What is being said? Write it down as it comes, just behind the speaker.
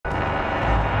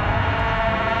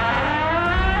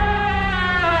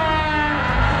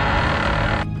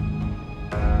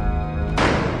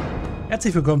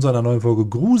Herzlich willkommen zu einer neuen Folge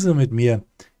Grusel mit mir.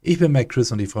 Ich bin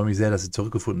MadCChris und ich freue mich sehr, dass ihr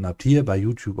zurückgefunden habt hier bei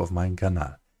YouTube auf meinem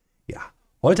Kanal. Ja,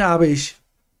 heute habe ich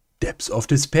Depths of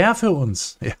Despair für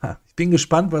uns. Ja, ich bin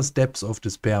gespannt, was Depths of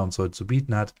Despair uns heute zu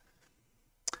bieten hat.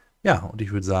 Ja, und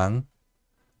ich würde sagen,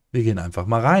 wir gehen einfach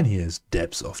mal rein. Hier ist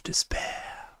Depths of Despair.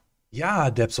 Ja,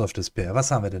 Depths of Despair.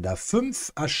 Was haben wir denn da?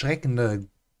 5 erschreckende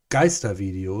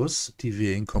Geistervideos, die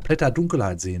wir in kompletter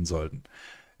Dunkelheit sehen sollten.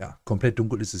 Ja, komplett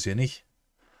dunkel ist es hier nicht.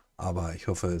 Aber ich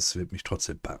hoffe, es wird mich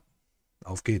trotzdem packen.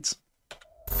 Auf geht's.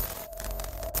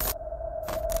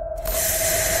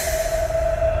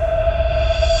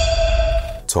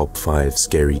 Top 5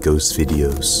 scary ghost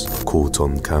videos caught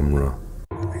on camera.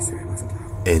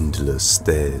 Endless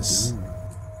stairs.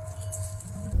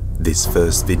 This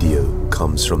first video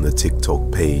comes from the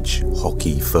TikTok page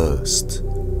Hockey First.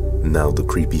 Now the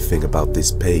creepy thing about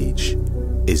this page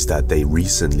is that they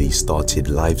recently started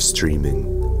live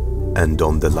streaming. And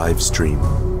on the live stream,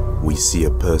 we see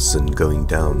a person going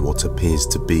down what appears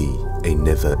to be a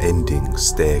never-ending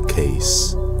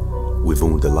staircase, with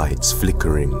all the lights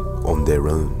flickering on their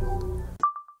own.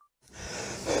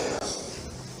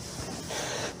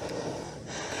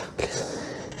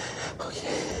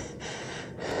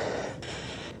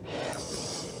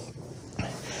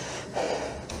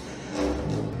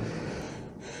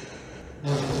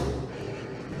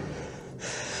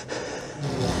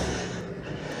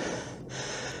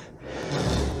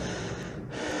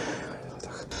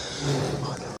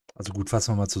 Also gut,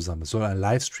 fassen wir mal zusammen. Es soll ein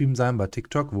Livestream sein bei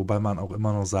TikTok, wobei man auch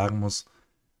immer noch sagen muss,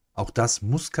 auch das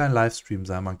muss kein Livestream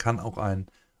sein. Man kann auch eine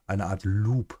Art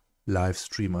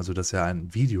Loop-Livestream, also dass er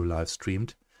ein Video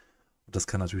livestreamt. Und das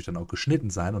kann natürlich dann auch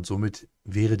geschnitten sein. Und somit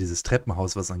wäre dieses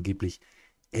Treppenhaus, was angeblich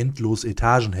endlos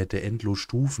Etagen hätte, endlos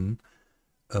Stufen,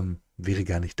 wäre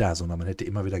gar nicht da, sondern man hätte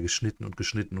immer wieder geschnitten und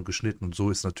geschnitten und geschnitten. Und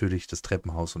so ist natürlich das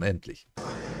Treppenhaus unendlich.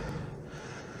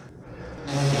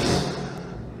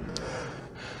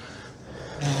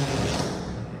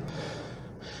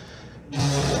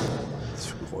 Was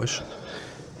für Geräusche?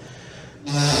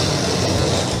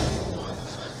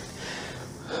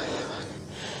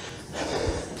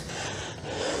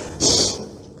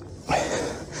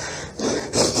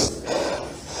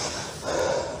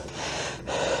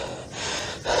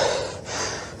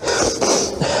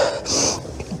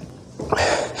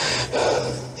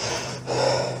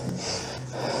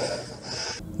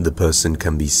 The person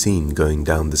can be seen going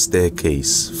down the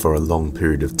staircase for a long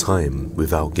period of time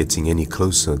without getting any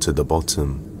closer to the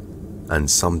bottom. And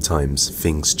sometimes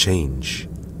things change,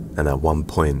 and at one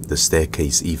point the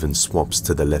staircase even swaps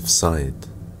to the left side.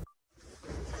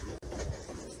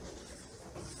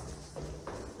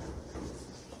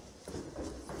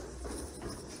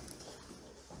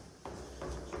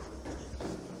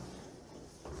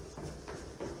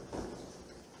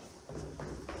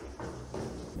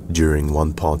 During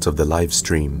one part of the live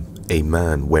stream, a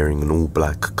man wearing an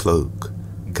all-black cloak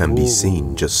can be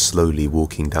seen just slowly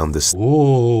walking down the stairs.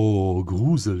 Oh,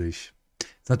 gruselig.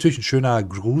 Ist natürlich ein schöner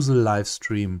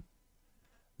Grusel-Livestream.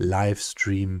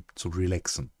 Livestream zu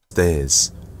relaxen.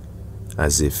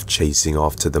 As if chasing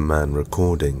after the man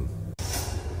recording.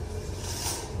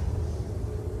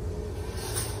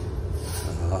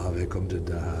 Ah, wer kommt denn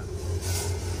da?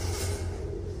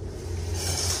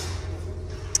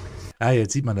 Ah,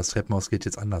 jetzt sieht man, das Treppenhaus geht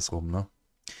jetzt andersrum, ne?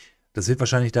 Das wird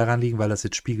wahrscheinlich daran liegen, weil das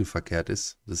jetzt spiegelverkehrt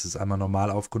ist. Das ist einmal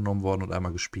normal aufgenommen worden und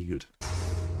einmal gespiegelt.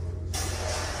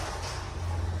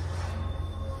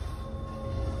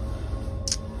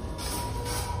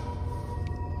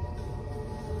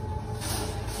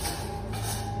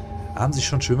 Haben sich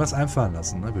schon schön was einfallen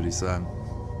lassen, ne, würde ich sagen.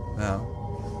 Ja.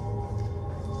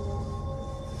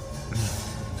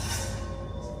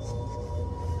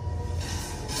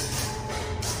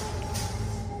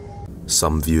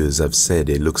 Some viewers have said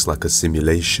it looks like a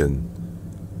simulation,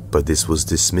 but this was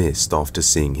dismissed after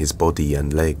seeing his body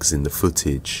and legs in the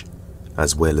footage,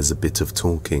 as well as a bit of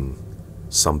talking.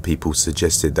 Some people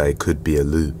suggested that it could be a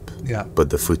loop, Ja.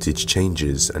 but the footage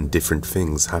changes and different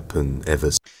things happen ever.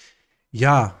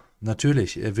 Ja,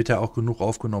 natürlich. Er wird ja auch genug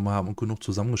aufgenommen haben und genug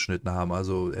zusammengeschnitten haben.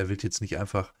 Also er wird jetzt nicht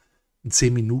einfach einen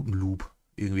 10-Minuten-Loop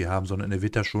irgendwie haben, sondern er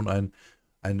wird da schon ein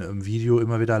Video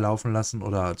immer wieder laufen lassen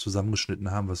oder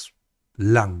zusammengeschnitten haben, was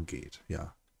lang geht,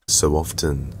 ja. So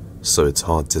often, so it's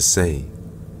hard to say,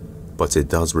 but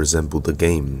it does resemble the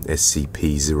game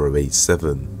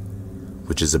SCP-087,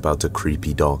 which is about a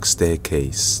creepy dark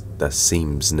staircase that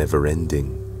seems never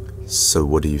ending. So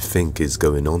what do you think is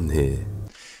going on here?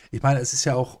 Ich meine, es ist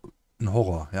ja auch ein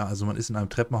Horror, ja, also man ist in einem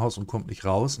Treppenhaus und kommt nicht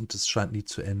raus und es scheint nie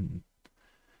zu enden.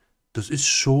 Das ist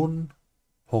schon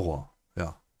Horror,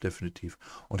 ja, definitiv.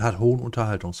 Und hat hohen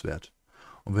Unterhaltungswert.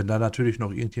 Und wenn da natürlich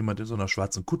noch irgendjemand in so einer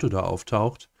schwarzen Kutte da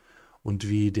auftaucht und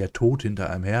wie der Tod hinter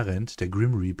einem herrennt, der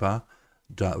Grim Reaper,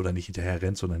 da, oder nicht hinterher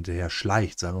rennt, sondern hinterher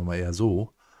schleicht, sagen wir mal eher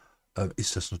so,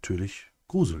 ist das natürlich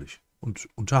gruselig und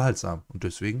unterhaltsam. Und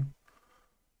deswegen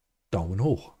Daumen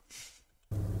hoch.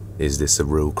 Is this a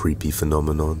real creepy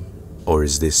phenomenon? Or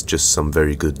is this just some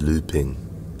very good looping?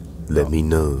 Let me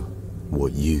know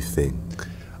what you think.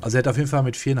 Also er hat auf jeden Fall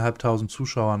mit 4.500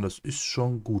 Zuschauern, das ist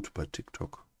schon gut bei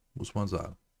TikTok, muss man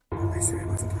sagen.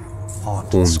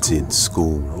 Haunted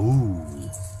School.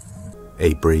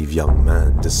 A brave young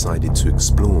man decided to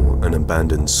explore an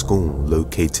abandoned school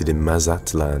located in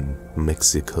Mazatlan,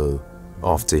 Mexico,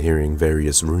 after hearing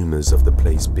various rumors of the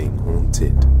place being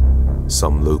haunted.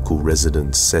 Some local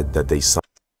residents said that they saw.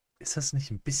 Ist das nicht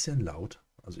ein bisschen laut?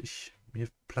 Also mir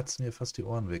platzen hier fast die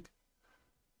Ohren weg.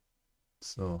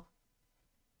 So.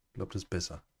 Ich glaube, das ist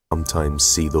besser. Sometimes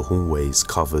see the hallways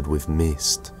covered with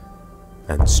mist,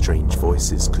 and strange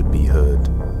voices could be heard.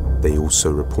 They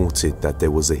also reported that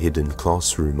there was a hidden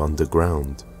classroom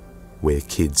underground, where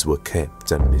kids were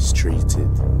kept and mistreated.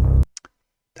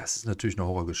 Das ist natürlich eine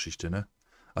Horrorgeschichte, ne?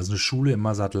 Also eine Schule in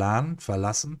Mazatlan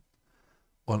verlassen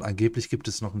und angeblich gibt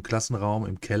es noch einen Klassenraum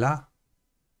im Keller,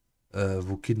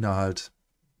 wo Kinder halt,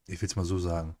 ich will es mal so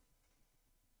sagen,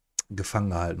 gefangen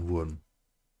gehalten wurden.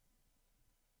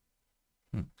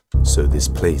 So this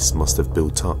place must have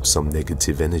built up some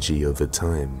negative energy over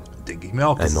time. Denke ich mir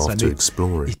auch. Ich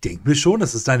denke mir schon,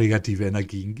 dass es da negative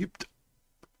Energien gibt.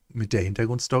 Mit der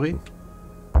Hintergrundstory.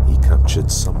 He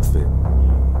captured something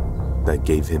that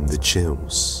gave him the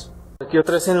chills. Ja,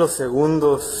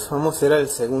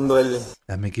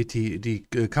 mir geht die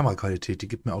Kameraqualität, die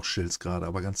gibt mir auch Chills gerade,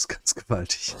 aber ganz, ganz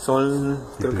gewaltig.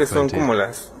 Creo que son como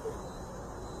las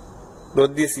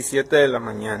 2:17 de la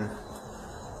mañana.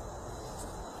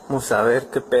 Vamos a ver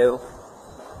qué pedo.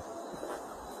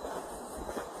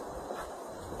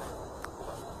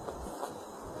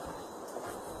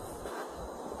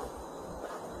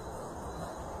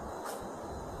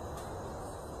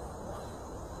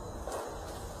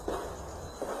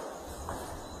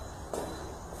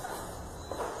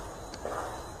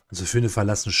 Also für eine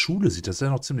verlassene Schule sieht das ja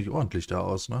noch ziemlich ordentlich da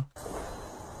aus, ne?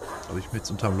 Habe ich mir jetzt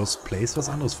unter dem Lost Place was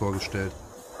anderes vorgestellt.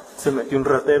 Se metió un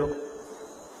ratero.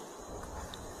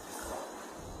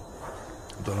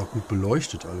 Und dann auch gut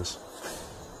beleuchtet alles.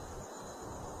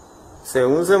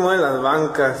 Según se mueven las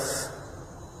bancas.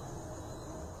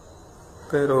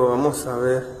 Pero vamos a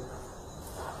ver.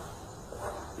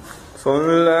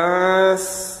 Son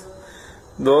las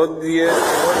 2:10.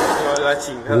 No, la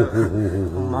chingada.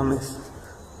 No mames.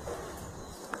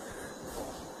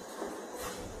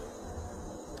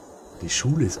 Die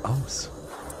Schule ist aus.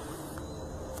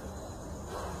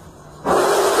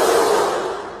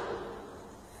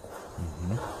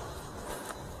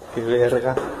 Qué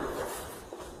verga.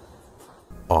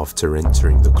 After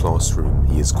entering the classroom,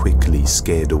 he is quickly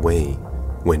scared away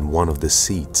when one of the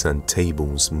seats and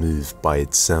tables moved by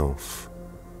itself,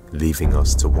 leaving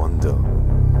us to wonder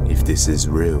if this is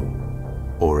real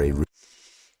or a.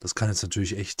 Das kann jetzt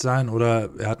natürlich echt sein,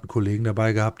 oder er hat einen Kollegen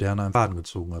dabei gehabt, der an einem Faden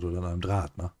gezogen hat oder an einem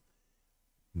Draht, ne?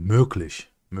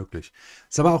 Möglich.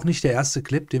 Ist aber auch nicht der erste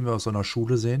Clip, den wir aus so einer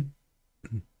Schule sehen.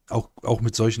 Auch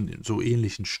mit solchen, so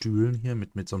ähnlichen Stühlen hier,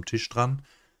 mit so einem Tisch dran,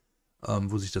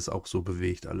 wo sich das auch so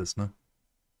bewegt alles, ne?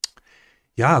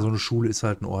 Ja, so eine Schule ist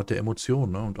halt ein Ort der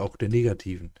Emotionen, ne? Und auch der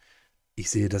negativen. Ich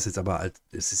sehe das jetzt aber als,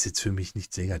 es ist jetzt für mich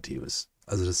nichts Negatives.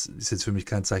 Also das ist jetzt für mich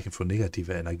kein Zeichen von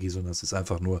negativer Energie, sondern es ist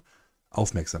einfach nur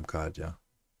Aufmerksamkeit, ja.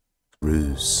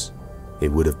 Ruse.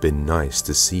 It would have been nice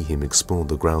to see him explore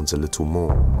the grounds a little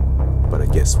more, but I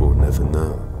guess we'll never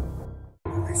know.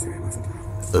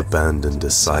 Abandoned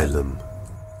Asylum.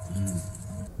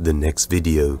 The next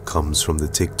video comes from the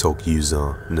TikTok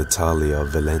user Natalia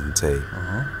Valente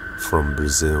from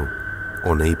Brazil.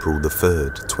 On April the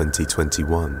 3rd,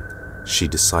 2021, she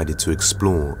decided to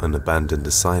explore an abandoned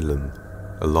asylum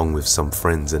along with some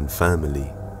friends and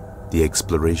family. The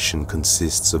exploration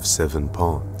consists of 7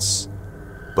 parts,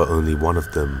 but only one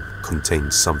of them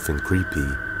contains something creepy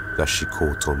that she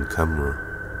caught on camera.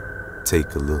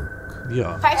 Take a look.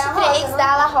 Ja. Parte 3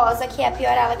 da ala rosa, que é a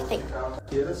pior ala que tem.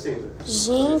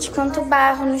 Gente, quanto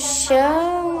barro no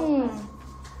chão.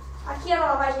 Aqui é a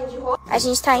lavagem de roupa. A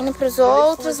gente tá indo pros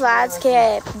outros lados, que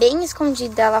é bem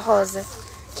escondido da ala rosa.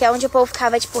 Que é onde o povo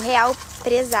ficava, tipo, real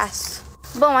presaço.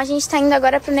 Bom, a gente tá indo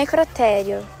agora pro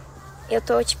necrotério. Eu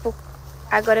tô, tipo...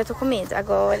 Agora eu tô com medo.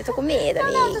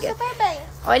 Amiga.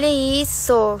 Olha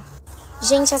isso.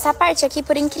 Gente, essa parte aqui,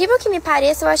 por incrível que me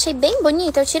pareça, eu achei bem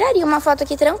bonita. Eu tiraria uma foto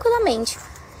aqui tranquilamente.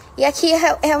 E aqui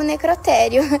é o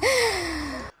necrotério.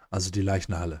 Also die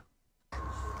Leichenhalle.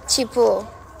 Tipo...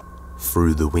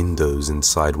 through the windows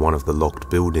inside one of the locked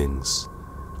buildings.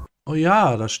 Oh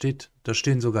ja, da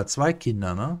stehen sogar 2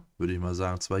 Kinder, ne? Würde ich mal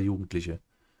sagen, 2 Jugendliche.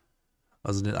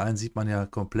 Also den einen sieht man ja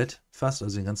komplett fast,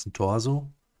 also den ganzen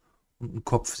Torso. Und einen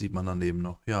Kopf sieht man daneben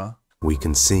noch, ja. We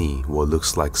can see what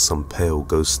looks like some pale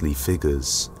ghostly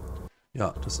figures.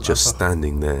 Ja, das sind Just einfach,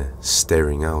 standing there,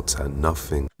 staring out at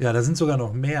nothing. ja, da sind sogar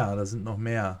noch mehr, da sind noch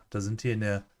mehr. Da sind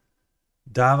hier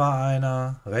da war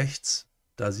einer, rechts,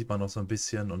 da sieht man noch so ein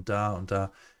bisschen und da und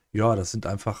da. Ja, das sind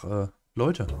einfach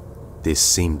Leute. This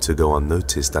seemed to go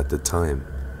unnoticed at the time.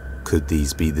 Could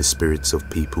these be the spirits of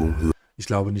people who... Ich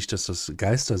glaube nicht, dass das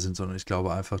Geister sind, sondern ich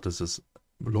glaube einfach, dass das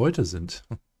Leute sind.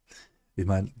 Ich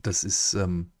meine, das ist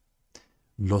ein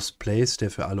Lost Place, der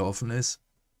für alle offen ist.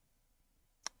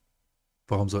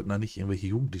 Warum sollten da nicht irgendwelche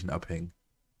Jugendlichen abhängen?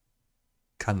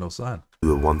 Kann doch sein.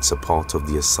 were once a part of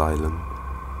the asylum?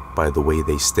 By the way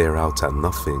they stare out at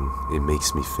nothing, it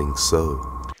makes me think so.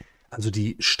 Also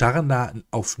die starren da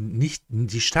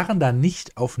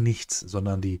nicht auf nichts,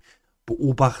 sondern die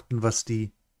beobachten, was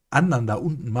die anderen da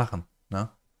unten machen. Ne?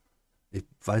 Ich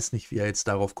weiß nicht, wie er jetzt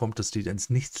darauf kommt, dass die ins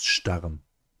Nichts starren.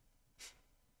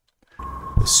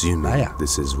 Assuming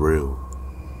this is real,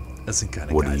 Das sind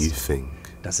keine what do you Geister. think?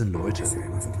 Das sind Leute.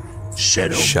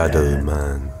 Shadow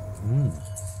Man.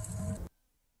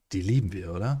 Die lieben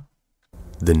wir, oder?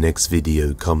 The next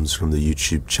video comes from the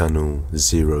YouTube channel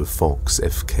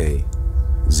ZeroFoxFK.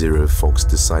 ZeroFox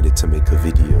decided to make a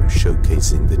video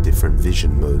showcasing the different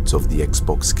vision modes of the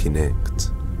Xbox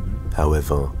Kinect.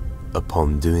 However,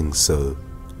 upon doing so,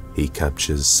 he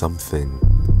captures something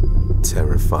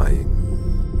terrifying.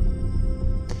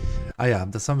 Ah ja,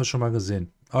 das haben wir schon mal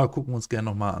gesehen. Aber gucken wir uns gerne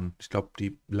nochmal an. Ich glaube,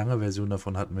 die lange Version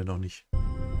davon hatten wir noch nicht.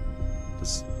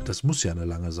 Das muss ja eine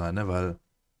lange sein, ne? Weil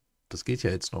das geht ja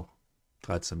jetzt noch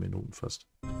 13 Minuten fast.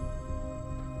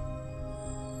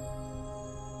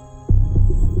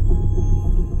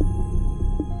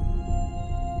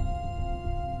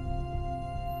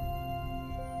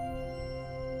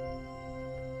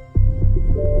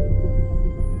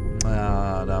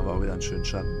 Ja, da haben wir auch wieder einen schönen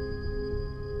Schatten.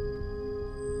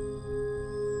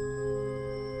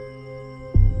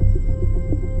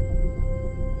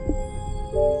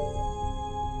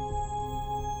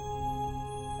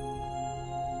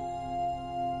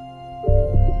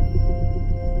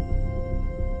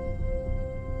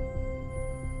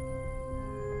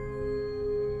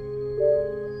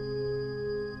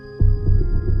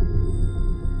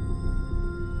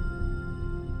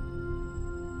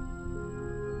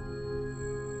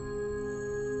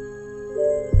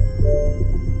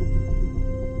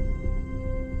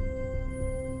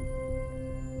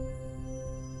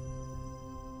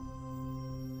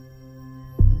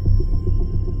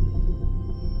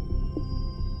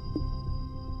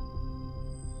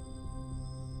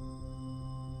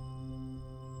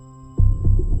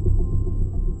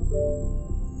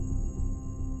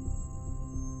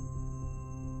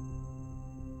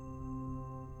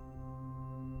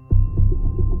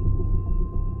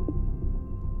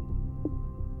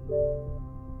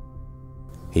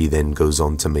 He then goes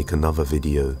on to make another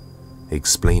video,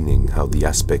 explaining how the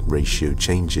aspect ratio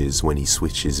changes when he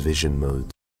switches vision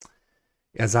mode.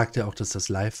 Er sagte auch, dass das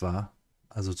live war.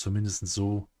 Also zumindest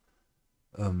so,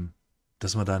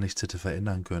 dass man da nichts hätte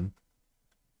verändern können.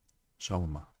 Schauen wir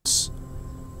mal.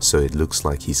 So it looks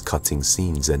like he's cutting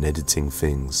scenes and editing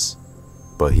things,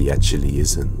 but he actually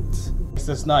isn't.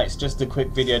 That's nice. Just a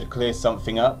quick video to clear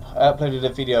something up. I uploaded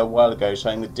a video a while ago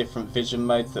showing the different vision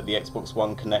modes that the Xbox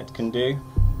One Connect can do.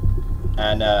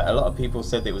 And a lot of people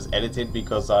said it was edited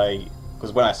because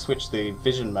when I switched the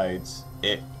vision modes,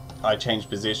 I changed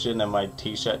position and my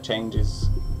t-shirt changes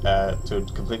to a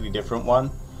completely different one.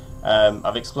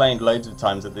 I've explained loads of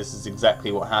times that this is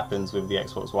exactly what happens with the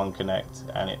Xbox One Connect,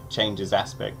 and it changes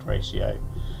aspect ratio.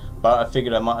 But I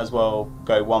figured I might as well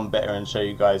go one better and show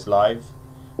you guys live.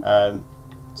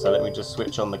 So let me just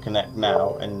switch on the Kinect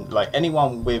now, and like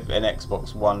anyone with an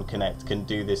Xbox One Kinect can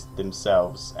do this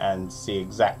themselves and see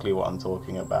exactly what I'm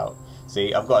talking about.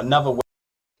 See, I've got another way.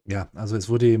 Ja, also es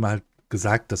wurde ihm halt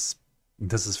gesagt, dass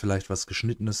es vielleicht was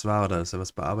Geschnittenes war oder dass er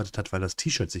was bearbeitet hat, weil das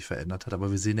T-Shirt sich verändert hat.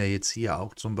 Aber wir sehen ja jetzt hier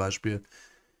auch zum Beispiel,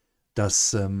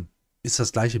 das ist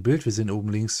das gleiche Bild. Wir sehen oben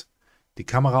links die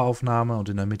Kameraaufnahme und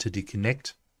in der Mitte die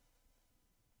Kinect.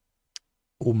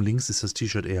 Oben links ist das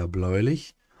T-Shirt eher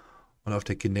bläulich und auf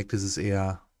der Kinect ist es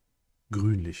eher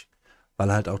grünlich,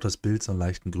 weil halt auch das Bild so einen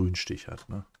leichten Grünstich hat.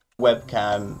 Ne?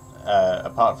 Webcam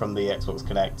apart from the Xbox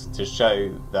Kinect to show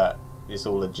that it's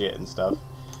all legit and stuff.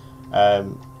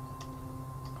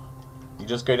 You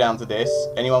just go down to this.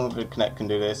 Anyone with a Kinect can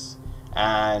do this,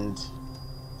 and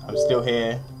I'm still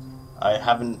here. I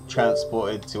haven't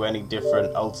transported to any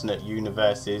different alternate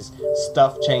universes.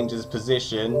 Stuff changes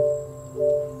position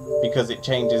because it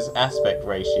changes aspect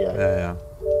ratio. Ja, ja.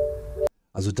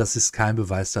 Also das ist kein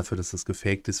Beweis dafür, dass das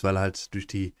gefaked ist, weil halt durch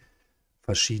die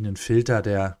verschiedenen Filter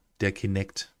der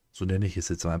Kinect, so nenne ich es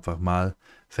jetzt einfach mal,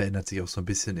 verändert sich auch so ein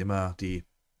bisschen immer die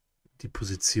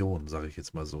Position, sage ich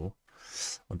jetzt mal so.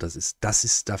 Und das ist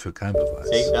dafür kein Beweis.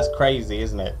 See, that's crazy,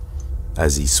 isn't it?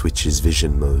 As he switches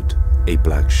vision mode, a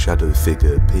black shadow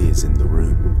figure appears in the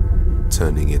room,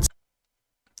 turning its...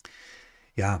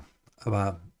 Ja,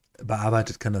 aber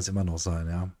bearbeitet kann das immer noch sein,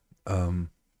 ja.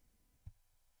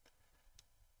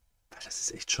 Das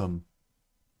ist echt schon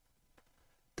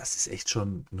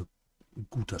ein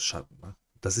guter Schatten. Ne?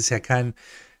 Das ist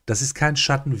kein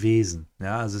Schattenwesen.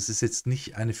 Ja, also es ist jetzt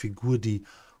nicht eine Figur, die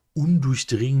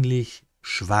undurchdringlich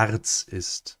schwarz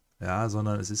ist, ja,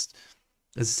 sondern es ist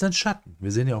ein Schatten.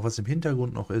 Wir sehen ja auch, was im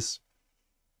Hintergrund noch ist.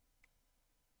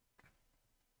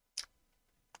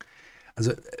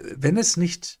 Also wenn es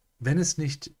nicht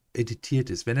editiert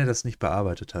ist, wenn er das nicht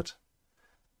bearbeitet hat,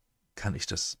 kann ich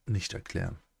das nicht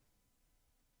erklären.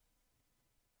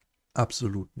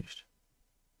 Absolut nicht.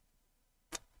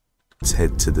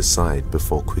 head to the side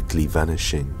before quickly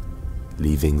vanishing,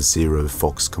 leaving Zero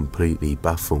Fox completely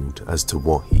baffled as to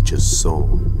what he just saw.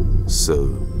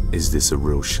 So, is this a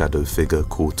real shadow figure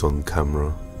caught on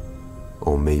camera?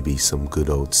 Or maybe some good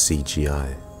old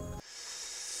CGI?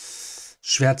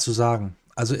 Schwer zu sagen.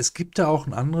 Also es gibt da auch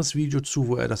ein anderes Video zu,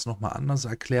 wo er das nochmal anders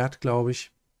erklärt, glaube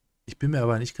ich. Ich bin mir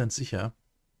aber nicht ganz sicher.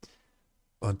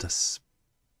 Und das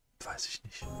weiß ich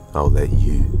nicht. I'll let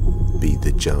you be the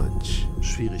judge.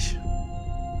 Schwierig.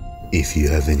 If you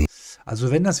have any... Also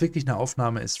wenn das wirklich eine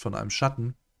Aufnahme ist von einem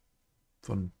Schatten,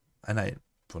 von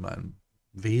einem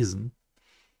Wesen,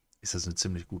 ist das eine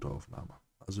ziemlich gute Aufnahme.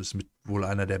 Also ist mit wohl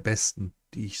einer der besten,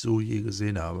 die ich so je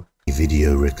gesehen habe.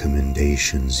 Video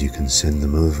recommendations, you can send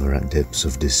them over at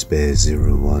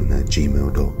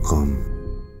depthsofdespair01@gmail.com.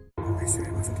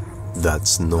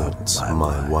 That's not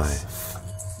my wife.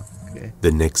 Okay.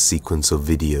 The next sequence of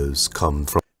videos come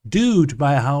from... Dude,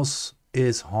 my house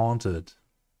is haunted.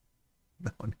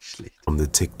 Oh, nicht schlecht. From the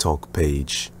TikTok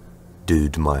page,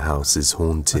 Dude, my house is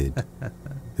haunted,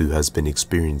 who has been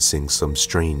experiencing some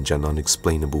strange and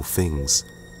unexplainable things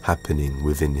happening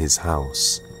within his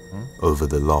house over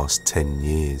the last 10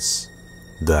 years.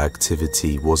 The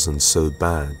activity wasn't so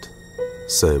bad,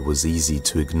 so it was easy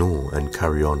to ignore and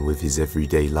carry on with his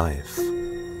everyday life.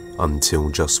 Until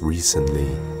just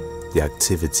recently, the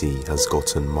activity has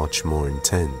gotten much more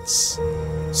intense,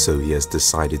 so he has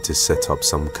decided to set up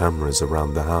some cameras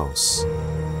around the house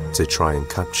to try and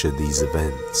capture these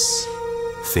events,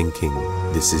 thinking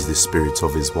this is the spirit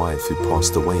of his wife who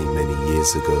passed away many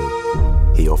years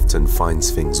ago. He often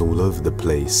finds things all over the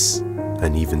place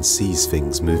and even sees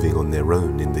things moving on their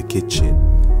own in the kitchen,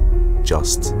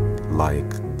 just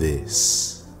like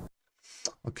this.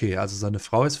 Okay, also seine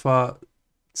Frau ist vor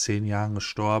 10 Jahren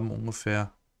gestorben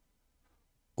ungefähr.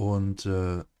 Und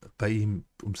bei ihm,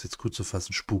 um es jetzt kurz zu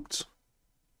fassen, spukt's.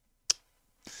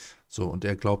 So, und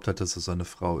er glaubt halt, dass es seine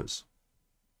Frau ist.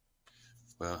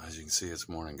 Well, as you can see, it's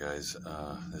morning, guys.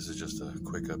 This is just a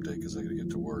quick update because I got to get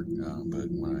to work. But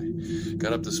when I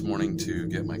got up this morning to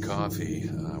get my coffee,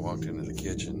 I walked into the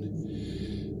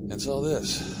kitchen and saw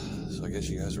this. So I guess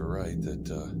you guys were right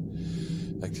that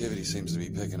activity seems to be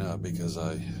picking up because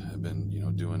I have been,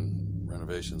 doing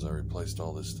renovations. I replaced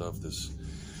all this stuff, this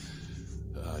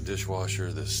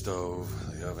dishwasher, this stove,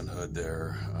 the oven hood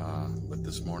there. But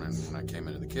this morning when I came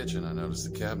into the kitchen, I noticed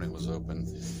the cabinet was open.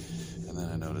 And then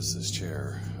I noticed this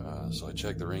chair, so I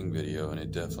checked the Ring video, and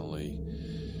it definitely...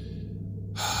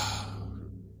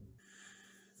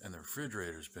 And the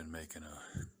refrigerator's been making a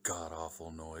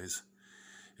god-awful noise.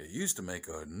 It used to make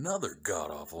another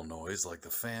god-awful noise, like the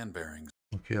fan bearings.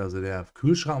 Okay, also der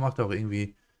Kühlschrank macht auch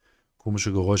irgendwie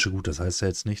komische Geräusche. Gut, das heißt ja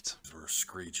jetzt nichts. Were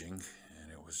screeching,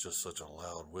 and it was just such a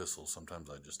loud whistle. Sometimes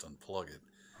I just unplug it.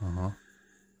 Aha.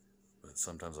 But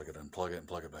sometimes I could unplug it and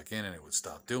plug it back in and it would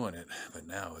stop doing it. But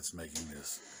now it's making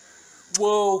this.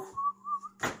 Whoa!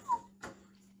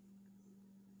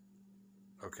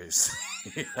 Okay,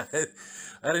 see, I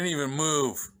didn't even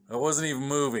move. I wasn't even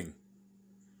moving.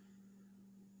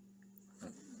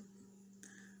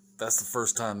 That's the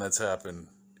first time that's happened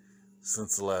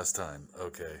since the last time.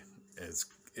 Okay, it's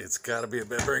got to be a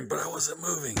bed bearing, but I wasn't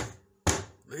moving.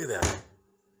 Look at that.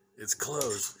 It's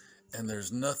closed and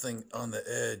there's nothing on the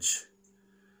edge.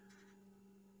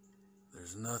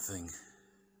 There's nothing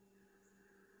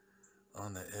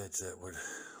on the edge that would,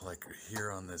 like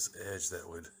here on this edge, that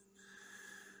would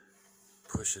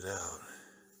push it out.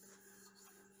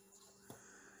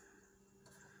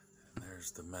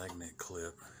 there's the magnet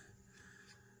clip.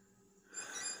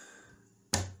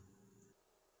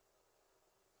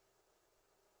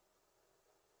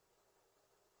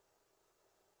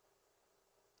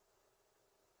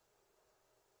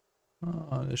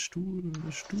 Ah, der Stuhl,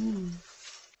 der Stuhl.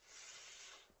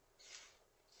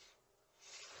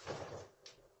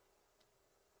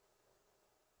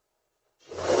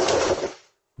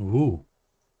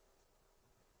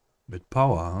 Mit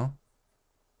Power, hm?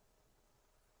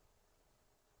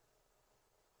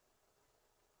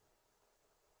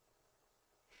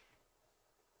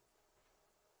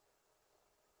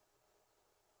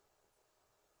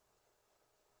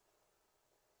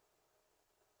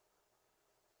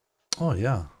 Oh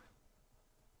ja.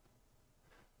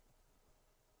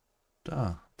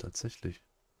 Da, tatsächlich.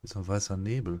 Ist ein weißer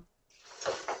Nebel.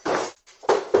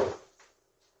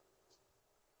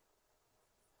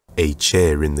 A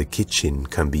chair in the kitchen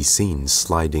can be seen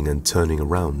sliding and turning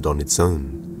around on its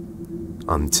own,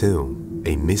 until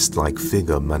a mist-like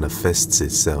figure manifests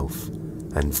itself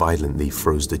and violently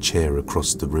throws the chair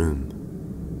across the room.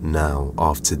 Now,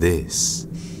 after this,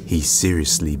 he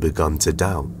seriously begun to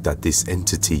doubt that this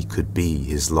entity could be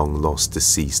his long-lost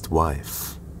deceased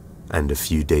wife. And a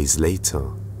few days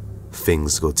later,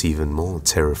 things got even more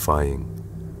terrifying.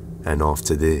 And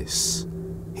after this,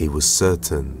 he was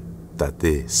certain that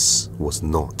this was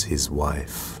not his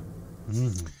wife.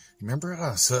 Remember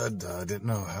I said I didn't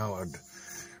know how I'd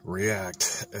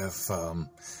react if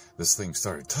this thing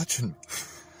started touching me?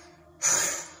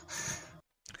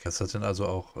 Das hat ihn also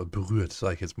auch berührt,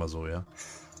 sage ich jetzt mal so, ja.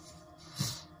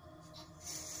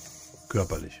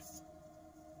 Körperlich.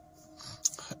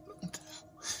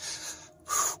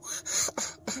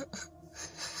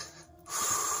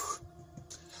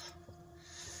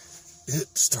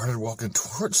 It started walking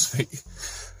towards me.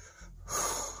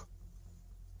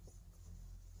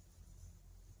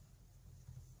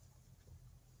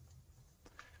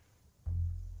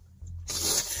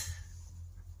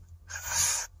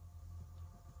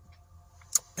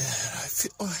 And I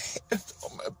feel a hand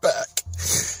on my back.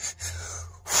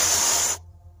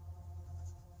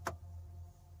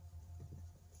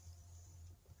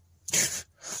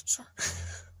 Sorry.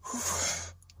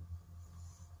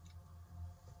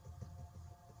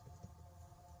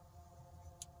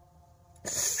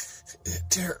 It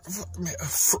terrified me. I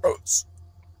froze.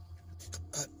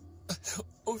 I don't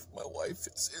know if my wife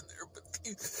is in there, but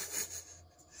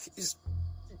these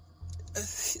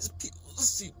people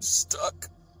seem stuck.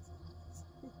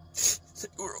 They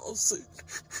were all saying,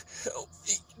 help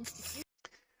me.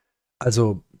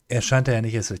 Also, er scheint ja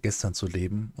nicht erst seit gestern zu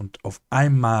leben und auf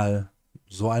einmal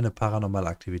so eine paranormale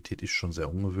Aktivität ist schon sehr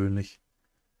ungewöhnlich.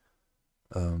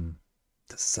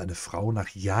 Dass es eine Frau nach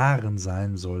Jahren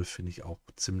sein soll, finde ich auch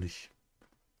ziemlich,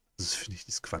 das finde ich,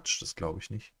 das ist Quatsch, das glaube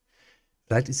ich nicht.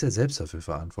 Vielleicht ist er selbst dafür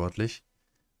verantwortlich.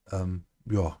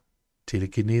 Ja,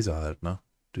 Telekinese halt, ne?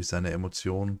 Durch seine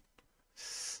Emotionen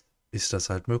ist das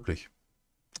halt möglich.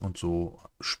 Und so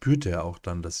spürt er auch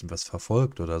dann, dass ihn was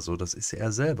verfolgt oder so. Das ist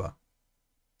er selber.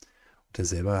 Und er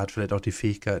selber hat vielleicht auch die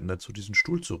Fähigkeiten dazu, diesen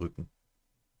Stuhl zu rücken.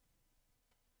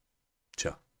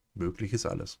 Tja, möglich ist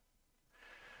alles.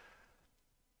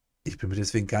 Ich bin mir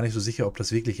deswegen gar nicht so sicher, ob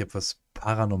das wirklich etwas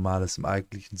Paranormales im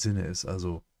eigentlichen Sinne ist.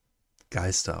 Also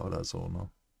Geister oder so,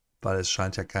 ne? Weil es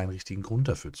scheint ja keinen richtigen Grund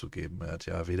dafür zu geben. Er hat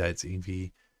ja weder jetzt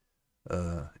irgendwie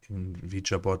ein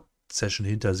Ouija-Board-Session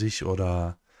hinter sich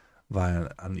oder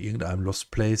war an irgendeinem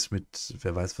Lost Place mit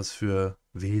wer weiß was für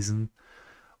Wesen.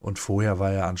 Und vorher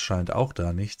war ja anscheinend auch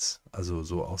da nichts. Also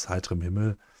so aus heiterem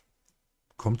Himmel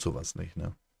kommt sowas nicht,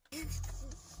 ne?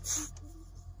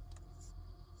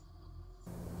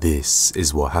 This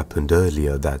is what happened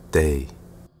earlier that day.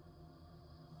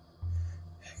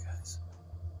 Hey guys,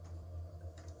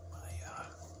 my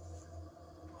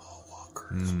hall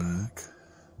walker is back.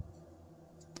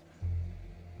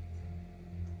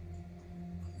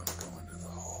 I'm gonna go into the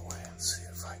hallway and see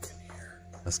if I can hear.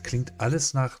 Das klingt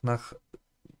alles nach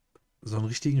so einem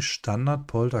richtigen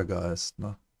Standard-Poltergeist,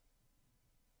 ne?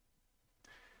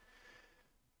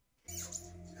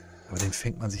 Aber den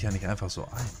fängt man sich ja nicht einfach so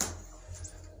ein.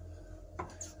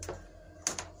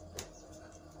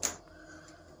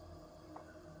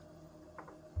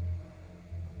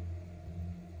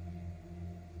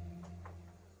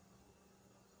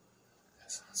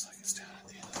 Sounds like it's down at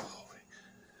the end of the hallway.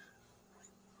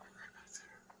 Right back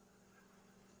there.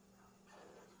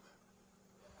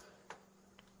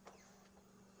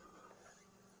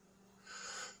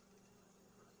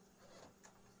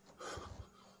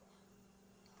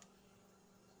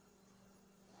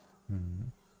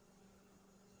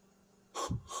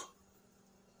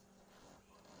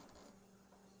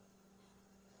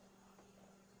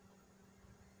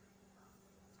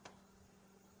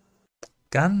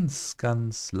 Ganz,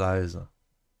 ganz leise.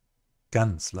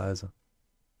 Ganz leise.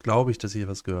 Glaube ich, dass ich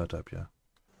was gehört habe, ja.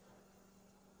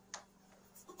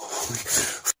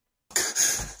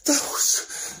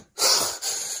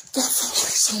 That felt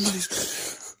like somebody's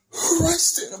right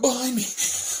standing behind me.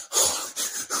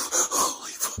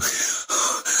 Holy fuck.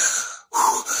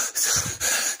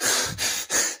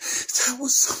 That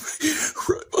was somebody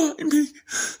right behind me.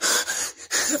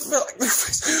 It felt like their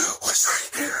face was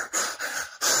right here.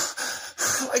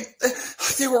 Like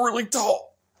they were really tall.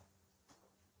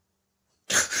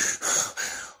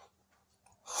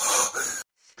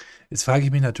 Jetzt frage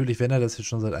ich mich natürlich, wenn er das jetzt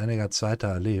schon seit einiger Zeit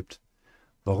da erlebt,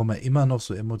 warum er immer noch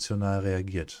so emotional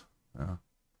reagiert. Ja.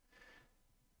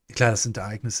 Klar, das sind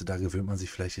Ereignisse, da gewöhnt man sich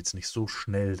vielleicht jetzt nicht so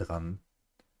schnell dran.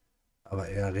 Aber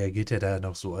er reagiert ja da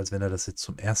noch so, als wenn er das jetzt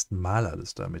zum ersten Mal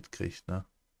alles da mitkriegt, ne?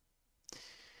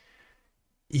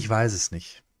 Ich weiß es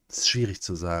nicht. Das ist schwierig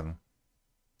zu sagen.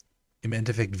 Im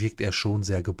Endeffekt wirkt er schon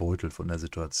sehr gebeutelt von der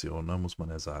Situation, ne, muss man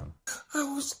ja sagen. I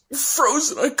was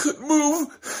frozen, I couldn't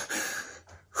move.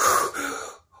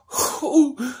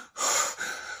 Oh.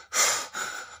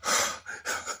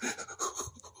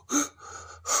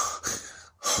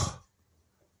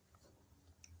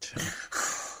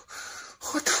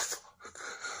 What the fuck?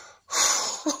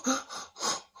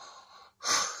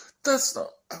 That's not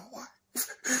my wife.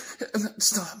 And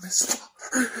that's not Miss Daughter.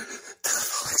 That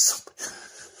felt like something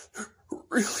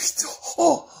really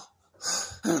tall.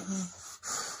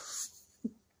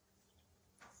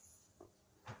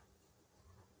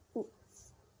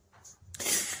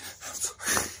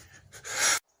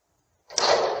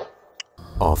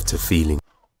 After feeling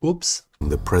Ups.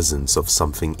 the presence of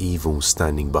something evil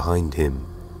standing behind him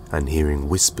and hearing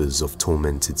whispers of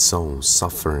tormented souls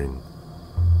suffering,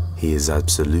 he is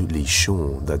absolutely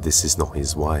sure that this is not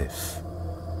his wife.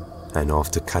 And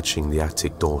after catching the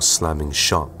attic door slamming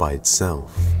shut by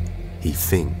itself, he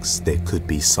thinks there could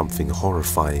be something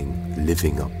horrifying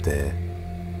living up there,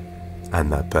 and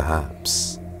that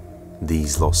perhaps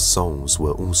these lost souls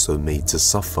were also made to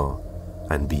suffer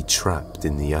and be trapped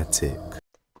in the attic.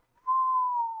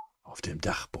 Auf dem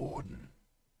Dachboden.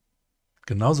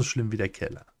 Genauso schlimm wie der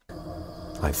Keller.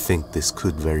 I think this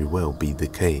could very well be the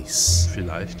case.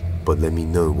 Vielleicht. But let me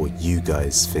know what you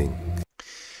guys think.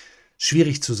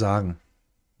 Schwierig zu sagen.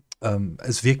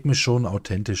 Es wirkt mir schon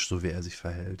authentisch, so wie er sich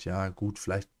verhält. Ja, gut,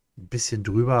 vielleicht ein bisschen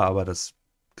drüber, aber das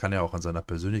kann ja auch an seiner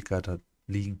Persönlichkeit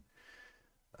liegen.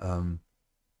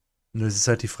 Nur es ist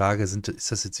halt die Frage,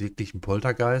 ist das jetzt wirklich ein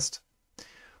Poltergeist?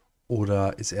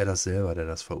 Oder ist er das selber, der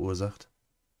das verursacht?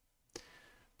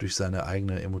 Durch seine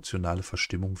eigene emotionale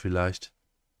Verstimmung vielleicht.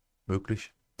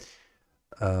 Möglich.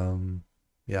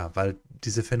 Ja, weil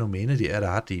diese Phänomene, die er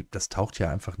da hat, das taucht ja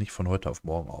einfach nicht von heute auf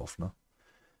morgen auf, ne?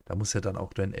 Da muss ja dann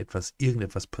auch dann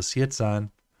irgendetwas passiert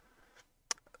sein.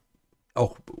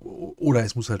 Oder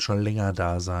es muss halt schon länger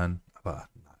da sein. Aber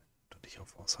nein, doch nicht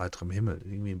aus heiterem Himmel.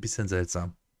 Irgendwie ein bisschen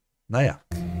seltsam. Naja.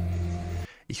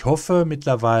 Ich hoffe,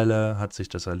 mittlerweile hat sich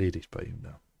das erledigt bei ihm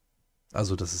da.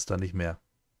 Also, dass es da nicht mehr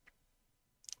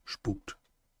spukt.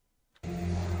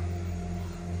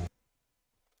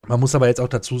 Man muss aber jetzt auch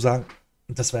dazu sagen,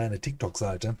 das war ja eine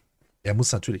TikTok-Seite. Er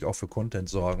muss natürlich auch für Content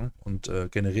sorgen und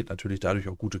generiert natürlich dadurch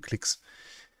auch gute Klicks.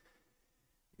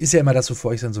 Ist ja immer das,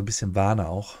 wovor ich dann so ein bisschen warne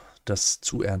auch, das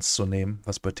zu ernst zu nehmen,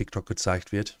 was bei TikTok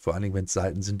gezeigt wird. Vor allen Dingen, wenn es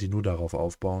Seiten sind, die nur darauf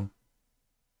aufbauen.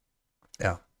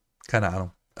 Ja, keine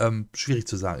Ahnung. Schwierig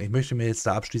zu sagen. Ich möchte mir jetzt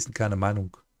da abschließend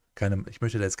ich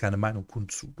möchte da jetzt keine Meinung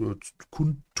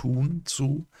kundtun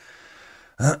zu,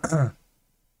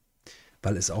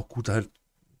 weil es auch gut halt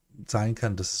sein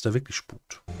kann, dass es da wirklich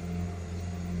spukt.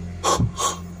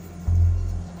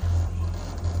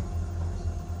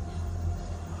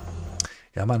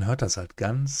 Ja, man hört das halt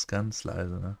ganz, ganz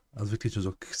leise, ne? Also wirklich nur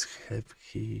so.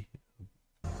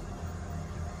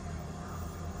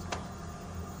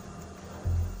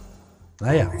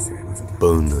 Naja.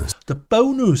 Bonus. Der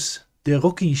Bonus. Der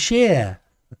Rocking Chair.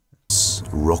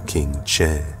 Rocking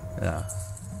chair. Ja.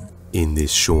 In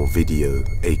this short video,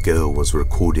 a girl was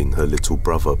recording her little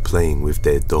brother playing with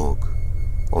their dog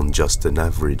on just an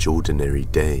average ordinary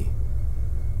day,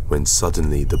 when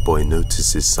suddenly the boy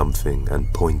notices something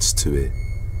and points to it.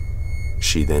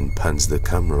 She then pans the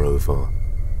camera over,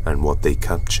 and what they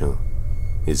capture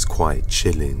is quite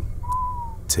chilling.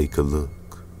 Take a look.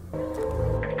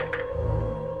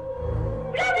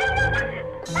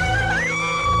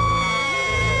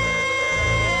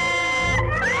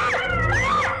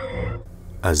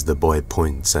 As the boy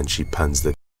points and she pans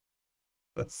the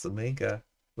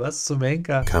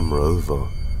camera over,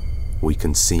 we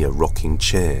can see a rocking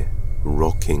chair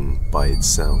rocking by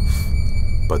itself.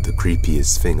 But the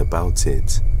creepiest thing about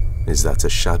it is that a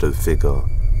shadow figure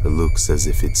looks as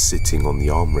if it's sitting on the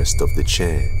armrest of the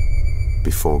chair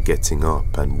before getting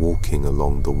up and walking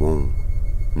along the wall.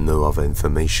 No other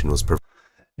information was provided.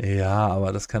 Ja,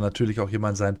 aber das kann natürlich auch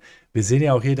jemand sein. Wir sehen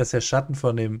ja auch hier, dass der Schatten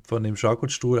von dem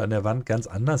Schaukelstuhl an der Wand ganz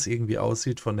anders irgendwie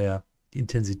aussieht von der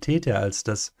Intensität her als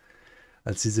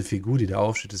diese Figur, die da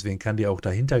aufsteht. Deswegen kann die auch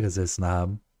dahinter gesessen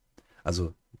haben.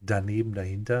 Also daneben,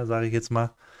 dahinter, sage ich jetzt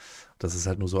mal. Dass es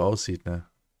halt nur so aussieht, ne?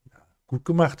 Ja, gut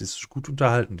gemacht, ist gut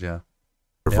unterhaltend, ja.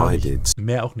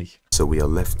 Mehr auch nicht. So we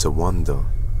are left to wonder,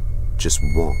 just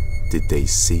what did they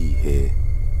see here?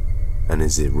 And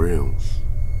is it real?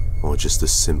 Or just a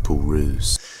simple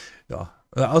ruse? Ja,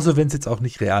 außer wenn es jetzt auch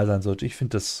nicht real sein sollte. Ich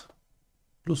finde das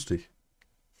lustig.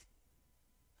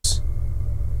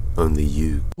 Only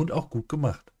you und auch gut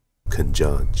gemacht. Can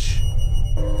judge.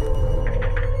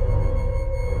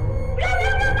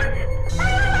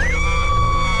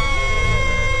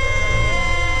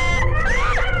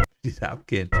 Die da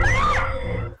abgehen.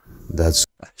 That's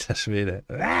Alter Schwede.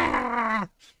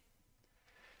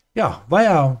 Ja, war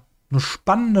ja eine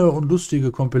spannende und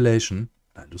lustige Compilation.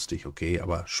 Na, lustig, okay,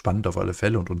 aber spannend auf alle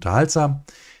Fälle und unterhaltsam.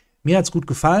 Mir hat es gut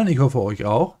gefallen, ich hoffe euch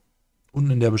auch.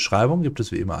 Unten in der Beschreibung gibt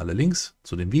es wie immer alle Links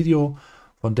zu dem Video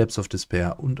von Depths of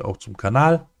Despair und auch zum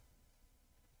Kanal.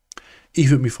 Ich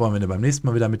würde mich freuen, wenn ihr beim nächsten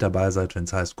Mal wieder mit dabei seid, wenn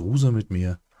es heißt Grusel mit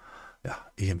mir. Ja,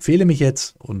 ich empfehle mich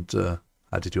jetzt und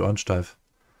haltet die Ohren steif.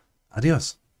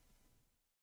 Adios.